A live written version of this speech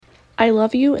I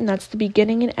love you, and that's the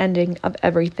beginning and ending of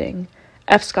everything.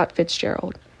 F. Scott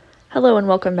Fitzgerald. Hello, and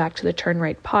welcome back to the Turn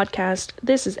Right podcast.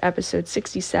 This is episode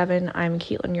 67. I'm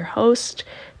Caitlin, your host.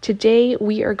 Today,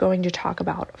 we are going to talk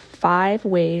about 5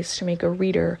 ways to make a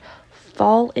reader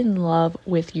fall in love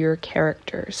with your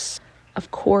characters.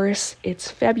 Of course, it's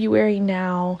February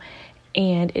now,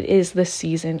 and it is the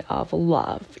season of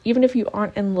love. Even if you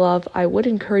aren't in love, I would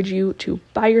encourage you to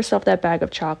buy yourself that bag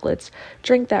of chocolates,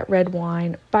 drink that red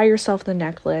wine, buy yourself the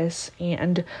necklace,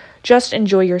 and just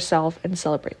enjoy yourself and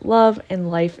celebrate love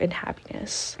and life and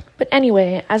happiness. But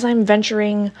anyway, as I'm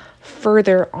venturing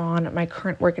further on my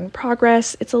current work in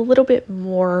progress, it's a little bit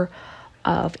more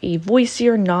of a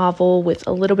voicier novel with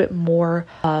a little bit more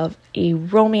of a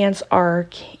romance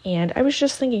arc, and I was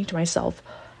just thinking to myself,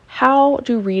 how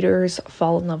do readers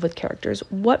fall in love with characters?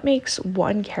 What makes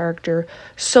one character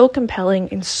so compelling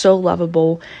and so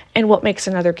lovable, and what makes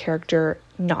another character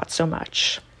not so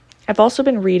much? I've also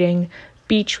been reading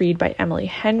Beach Read by Emily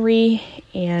Henry,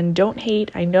 and don't hate,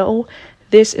 I know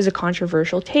this is a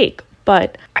controversial take,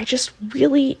 but I just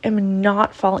really am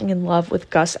not falling in love with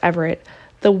Gus Everett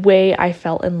the way I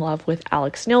fell in love with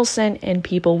Alex Nilsson in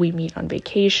People We Meet on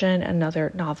Vacation,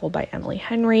 another novel by Emily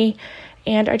Henry,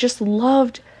 and I just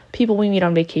loved People We Meet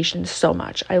on Vacation so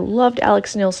much. I loved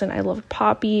Alex Nilsson. I loved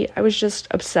Poppy. I was just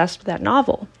obsessed with that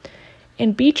novel.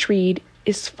 And Beach Read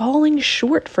is falling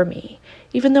short for me.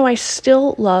 Even though I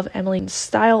still love Emily's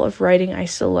style of writing, I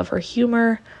still love her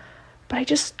humor, but I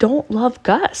just don't love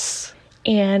Gus.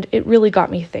 And it really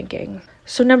got me thinking.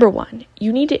 So number 1,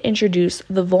 you need to introduce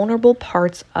the vulnerable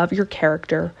parts of your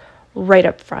character right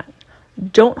up front.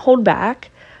 Don't hold back.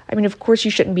 I mean, of course,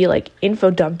 you shouldn't be like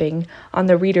info dumping on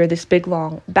the reader this big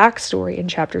long backstory in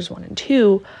chapters 1 and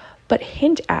 2, but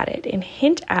hint at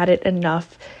it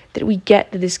enough that we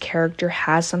get that this character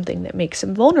has something that makes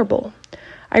him vulnerable.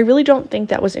 I really don't think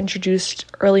that was introduced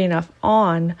early enough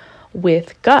on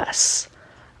with Gus.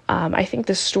 I think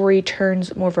the story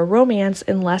turns more of a romance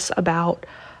and less about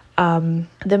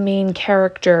the main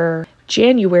character,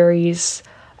 January's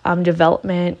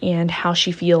development and how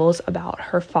she feels about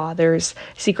her father's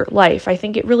secret life. I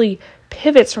think it really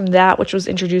pivots from that, which was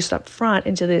introduced up front,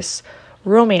 into this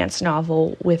romance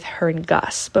novel with her and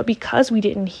Gus. But because we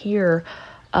didn't hear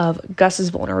of Gus's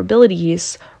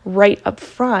vulnerabilities right up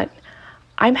front,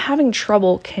 I'm having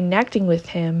trouble connecting with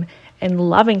him and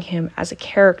loving him as a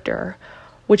character,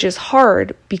 which is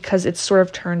hard because it's sort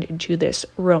of turned into this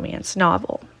romance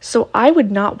novel. So I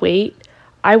would not wait.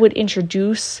 I would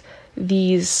introduce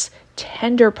these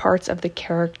tender parts of the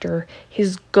character,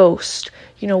 his ghost.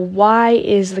 Why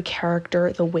is the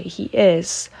character the way he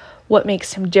is? What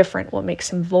makes him different? What makes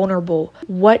him vulnerable?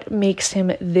 What makes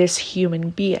him this human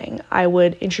being? I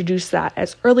would introduce that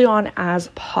as early on as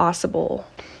possible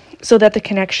so that the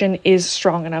connection is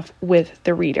strong enough with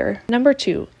the reader. Number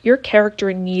 2, your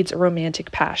character needs a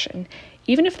romantic passion.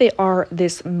 Even if they are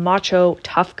this macho,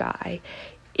 tough guy,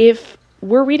 if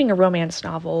we're reading a romance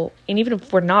novel, and even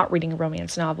if we're not reading a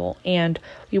romance novel and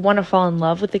we want to fall in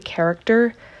love with the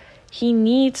character, he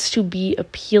needs to be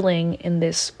appealing in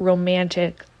this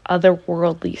romantic,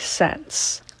 otherworldly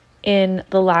sense. In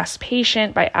The Last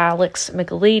Patient by Alex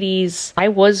Michaelides, I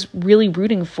was really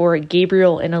rooting for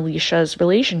Gabriel and Alicia's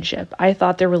relationship. I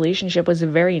thought their relationship was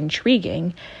very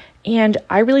intriguing, and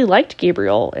I really liked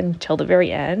Gabriel until the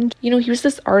very end. He was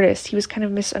this artist. He was kind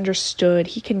of misunderstood.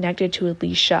 He connected to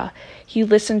Alicia. He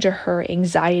listened to her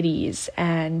anxieties,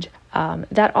 and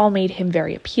that all made him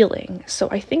very appealing. So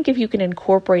I think if you can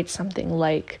incorporate something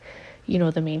like,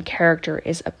 the main character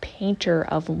is a painter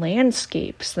of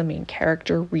landscapes. The main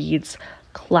character reads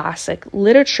classic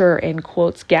literature and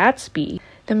quotes Gatsby.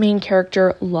 The main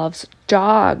character loves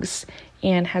dogs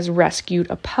and has rescued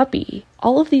a puppy.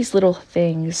 All of these little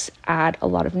things add a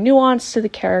lot of nuance to the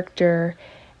character,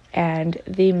 and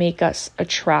they make us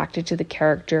attracted to the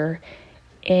character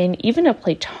in even a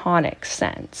platonic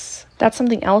sense. That's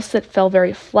something else that fell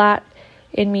very flat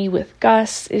in me with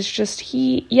Gus, is just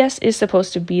he, yes, is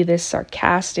supposed to be this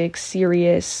sarcastic,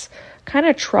 serious, kind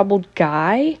of troubled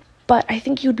guy, but I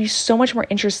think he would be so much more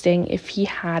interesting if he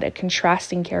had a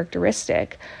contrasting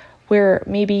characteristic where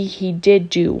maybe he did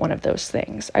do one of those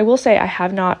things. I will say I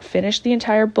have not finished the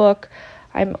entire book.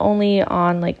 I'm only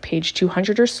on page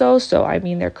 200 or so,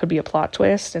 there could be a plot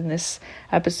twist and this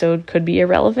episode could be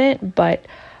irrelevant, but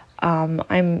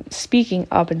I'm speaking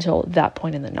up until that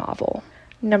point in the novel.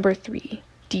 Number 3,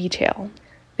 detail.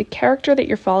 The character that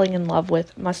you're falling in love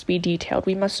with must be detailed.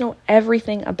 We must know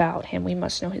everything about him. We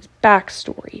must know his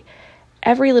backstory,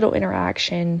 every little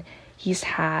interaction he's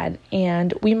had,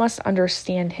 and we must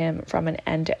understand him from an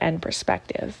end-to-end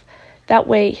perspective. That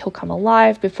way he'll come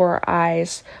alive before our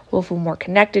eyes, we'll feel more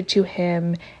connected to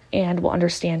him, and we'll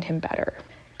understand him better.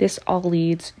 This all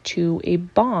leads to a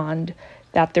bond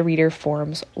that the reader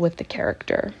forms with the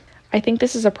character. I think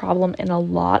this is a problem in a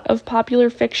lot of popular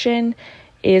fiction,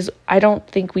 is I don't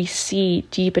think we see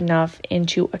deep enough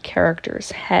into a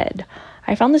character's head.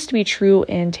 I found this to be true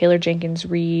in Taylor Jenkins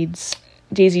Reid's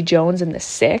Daisy Jones and the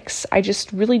Six. I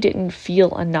just really didn't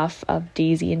feel enough of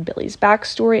Daisy and Billy's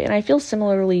backstory, and I feel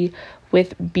similarly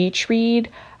with Beach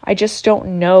Read. I just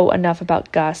don't know enough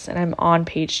about Gus, and I'm on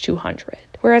page 200.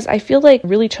 Whereas I feel like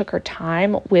really took her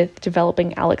time with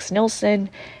developing Alex Nilsson,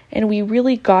 and we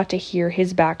really got to hear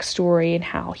his backstory and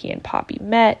how he and Poppy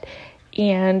met,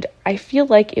 and I feel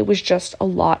like it was just a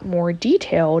lot more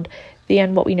detailed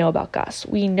than what we know about Gus.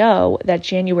 We know that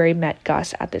January met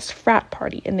Gus at this frat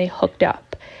party and they hooked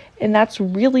up. And that's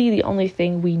really the only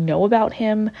thing we know about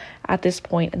him at this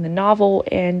point in the novel.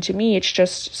 And to me, it's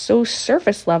just so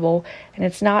surface level, and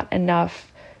it's not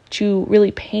enough to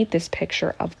really paint this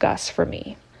picture of Gus for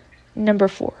me. Number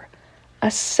 4,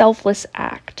 a selfless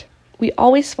act. We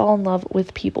always fall in love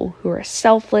with people who are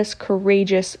selfless,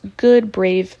 courageous, good,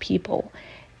 brave people.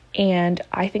 And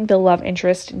I think the love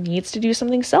interest needs to do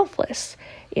something selfless.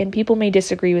 And people may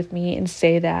disagree with me and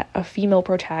say that a female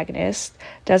protagonist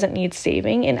doesn't need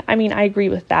saving. And I mean, I agree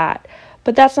with that.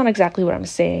 But that's not exactly what I'm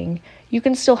saying. You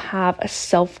can still have a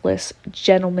selfless,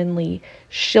 gentlemanly,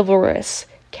 chivalrous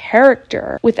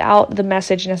character without the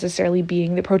message necessarily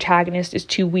being the protagonist is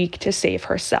too weak to save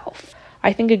herself.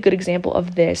 I think a good example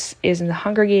of this is in the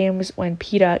Hunger Games when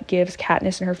Peeta gives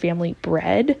Katniss and her family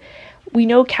bread. We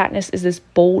know Katniss is this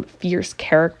bold, fierce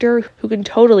character who can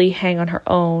totally hang on her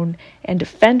own and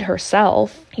defend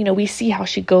herself. You know, we see how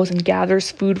she goes and gathers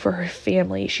food for her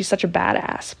family. She's such a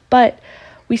badass. But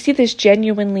we see this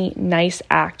genuinely nice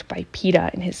act by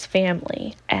Peeta and his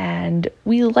family, and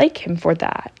we like him for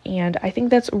that. And I think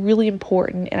that's really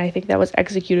important, and I think that was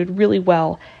executed really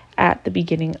well at the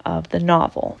beginning of the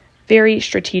novel. Very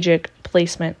strategic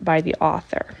placement by the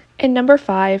author. And number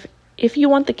 5, if you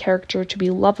want the character to be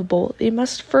lovable, they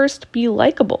must first be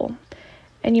likable.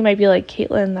 And you might be like,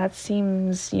 Caitlin, that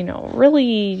seems,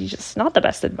 really just not the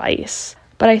best advice.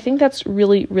 But I think that's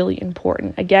really, really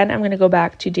important. Again, I'm going to go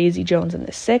back to Daisy Jones and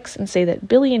the Six and say that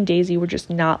Billy and Daisy were just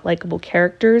not likable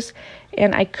characters,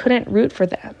 and I couldn't root for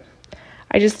them.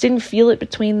 I just didn't feel it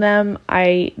between them.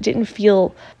 I didn't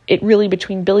feel it really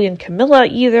between Billy and Camilla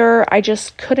either. I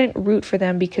just couldn't root for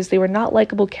them because they were not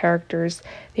likable characters.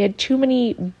 They had too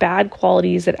many bad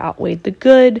qualities that outweighed the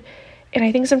good. And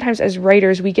I think sometimes as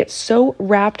writers, we get so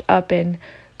wrapped up in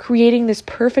creating this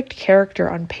perfect character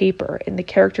on paper, and the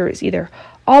character is either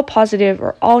all positive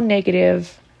or all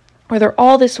negative, or they're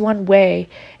all this one way,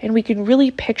 and we can really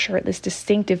picture this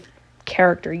distinctive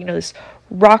character, this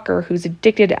rocker who's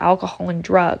addicted to alcohol and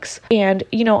drugs. And,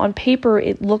 on paper,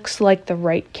 it looks like the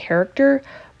right character,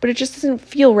 but it just doesn't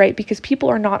feel right because people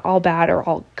are not all bad or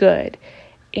all good.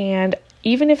 And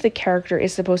even if the character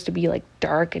is supposed to be like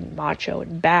dark and macho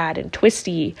and bad and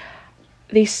twisty,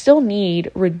 they still need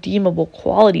redeemable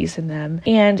qualities in them.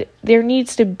 And there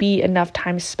needs to be enough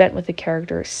time spent with the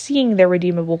character seeing their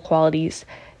redeemable qualities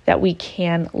that we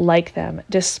can like them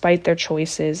despite their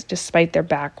choices, despite their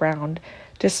background,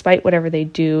 despite whatever they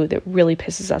do that really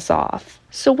pisses us off.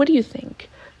 So what do you think?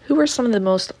 Who are some of the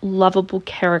most lovable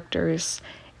characters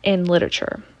in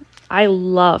literature? I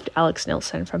loved Alex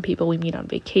Nilsson from People We Meet on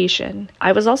Vacation.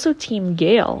 I was also Team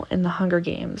Gale in The Hunger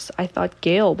Games. I thought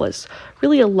Gale was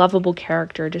really a lovable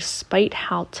character despite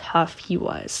how tough he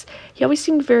was. He always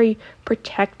seemed very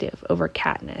protective over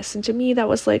Katniss, and to me that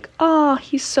was like,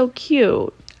 he's so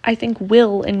cute. I think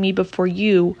Will in Me Before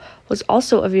You was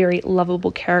also a very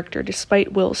lovable character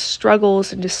despite Will's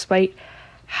struggles and despite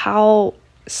how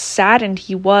saddened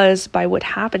he was by what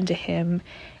happened to him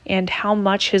and how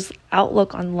much his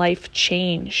outlook on life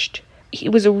changed. It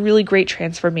was a really great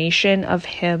transformation of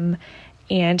him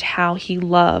and how he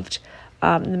loved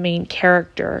the main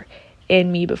character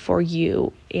in Me Before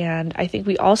You. And I think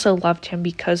we also loved him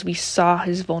because we saw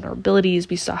his vulnerabilities.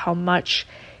 We saw how much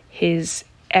his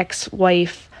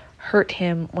ex-wife hurt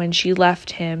him when she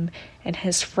left him and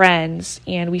his friends,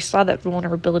 and we saw that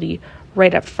vulnerability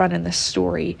right up front in the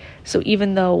story. So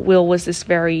even though Will was this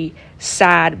very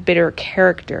sad, bitter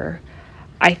character,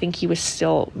 I think he was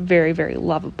still very, very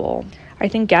lovable. I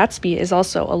think Gatsby is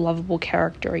also a lovable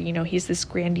character. He's this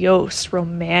grandiose,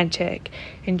 romantic,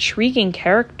 intriguing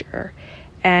character,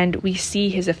 and we see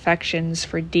his affections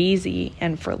for Daisy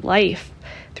and for life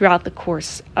throughout the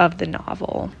course of the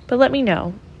novel. But let me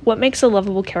know, what makes a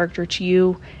lovable character to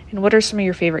you, and what are some of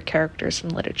your favorite characters from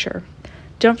literature?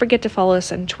 Don't forget to follow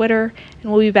us on Twitter,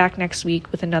 and we'll be back next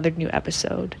week with another new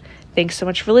episode. Thanks so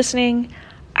much for listening.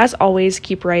 As always,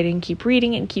 keep writing, keep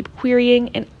reading, and keep querying,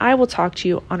 and I will talk to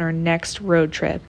you on our next road trip.